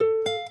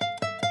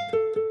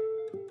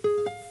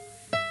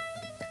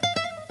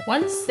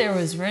Once there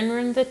was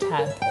Rinrin the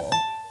Tadpole,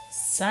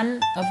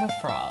 son of a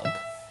frog.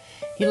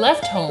 He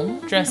left home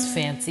dressed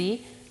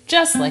fancy,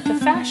 just like a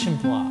fashion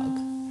blog.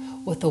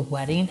 With a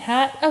wedding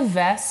hat, a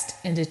vest,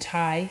 and a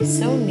tie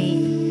so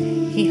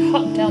neat, he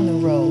hopped down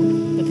the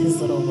road with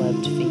his little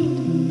webbed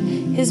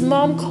feet. His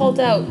mom called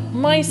out,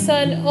 "My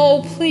son,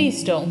 oh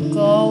please don't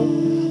go.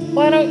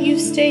 Why don't you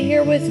stay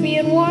here with me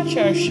and watch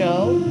our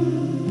show?"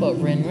 But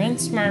Rinrin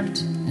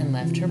smirked and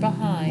left her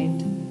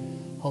behind,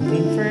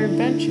 hoping for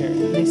adventure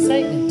and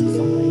excitement to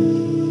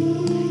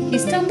find. He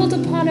stumbled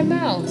upon a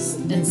mouse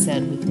and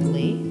said with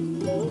glee,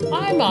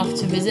 "I'm off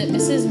to visit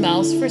Mrs.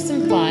 Mouse for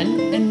some fun,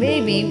 and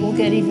maybe we'll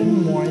get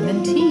even more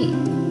than tea."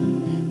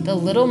 The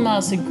little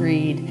mouse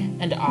agreed,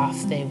 and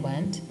off they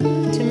went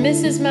to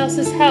Mrs.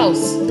 Mouse's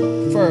house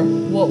for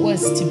what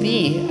was to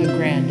be a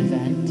grand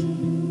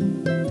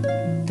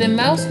event. The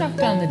mouse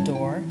knocked on the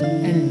door,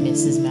 and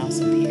Mrs. Mouse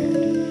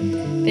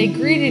appeared. They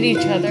greeted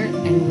each other,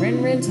 and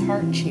Rinrin's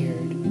heart cheered.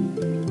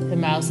 The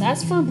mouse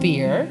asked for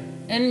beer,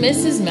 and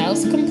Mrs.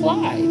 Mouse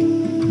complied.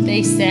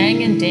 They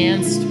sang and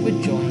danced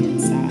with joy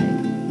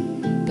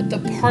inside. But the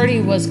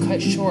party was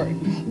cut short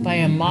by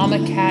a mama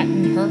cat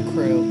and her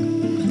crew.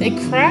 They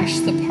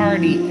crashed the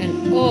party,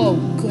 and oh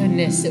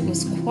goodness, it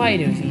was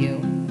quite a view.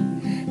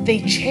 They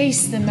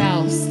chased the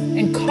mouse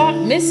and caught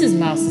Mrs.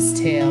 Mouse's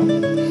tail.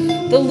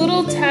 The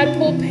little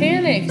tadpole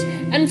panicked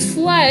and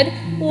fled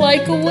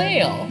like a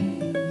whale.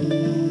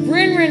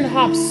 Rinrin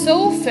hopped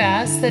so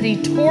fast that he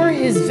tore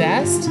his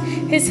vest.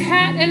 His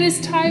hat and his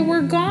tie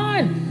were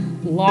gone,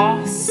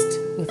 lost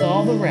with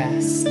all the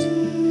rest.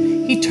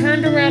 He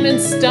turned around and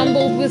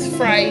stumbled with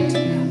fright,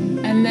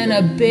 and then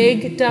a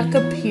big duck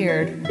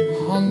appeared,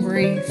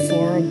 hungry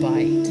for a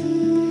bite.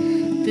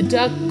 The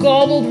duck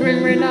gobbled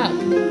Rinrin up.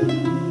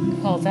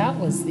 Well, that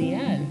was the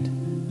end.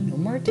 No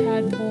more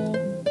tadpole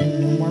and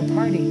no more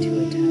party to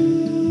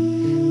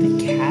attend.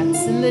 The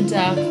cats and the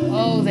duck,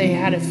 oh, they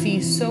had a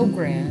feast so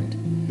grand,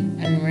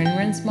 and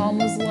Rinrin's mom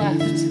was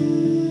left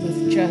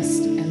with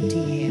just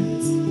empty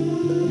hands.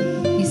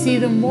 You see,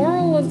 the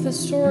moral of the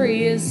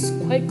story is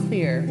quite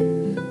clear.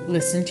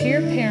 Listen to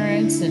your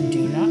parents and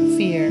do not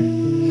fear,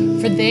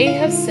 for they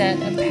have set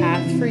a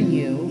path for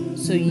you,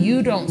 so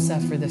you don't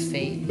suffer the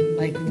fate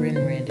like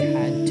Rinrin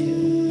had to.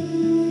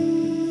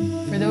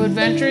 For though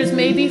adventures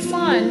may be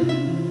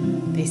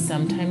fun, they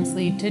sometimes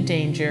lead to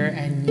danger,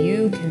 and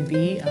you can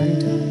be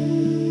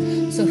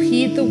undone. So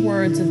heed the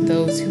words of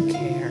those who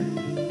care,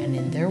 and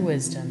in their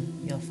wisdom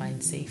you'll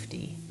find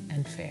safety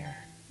and fare.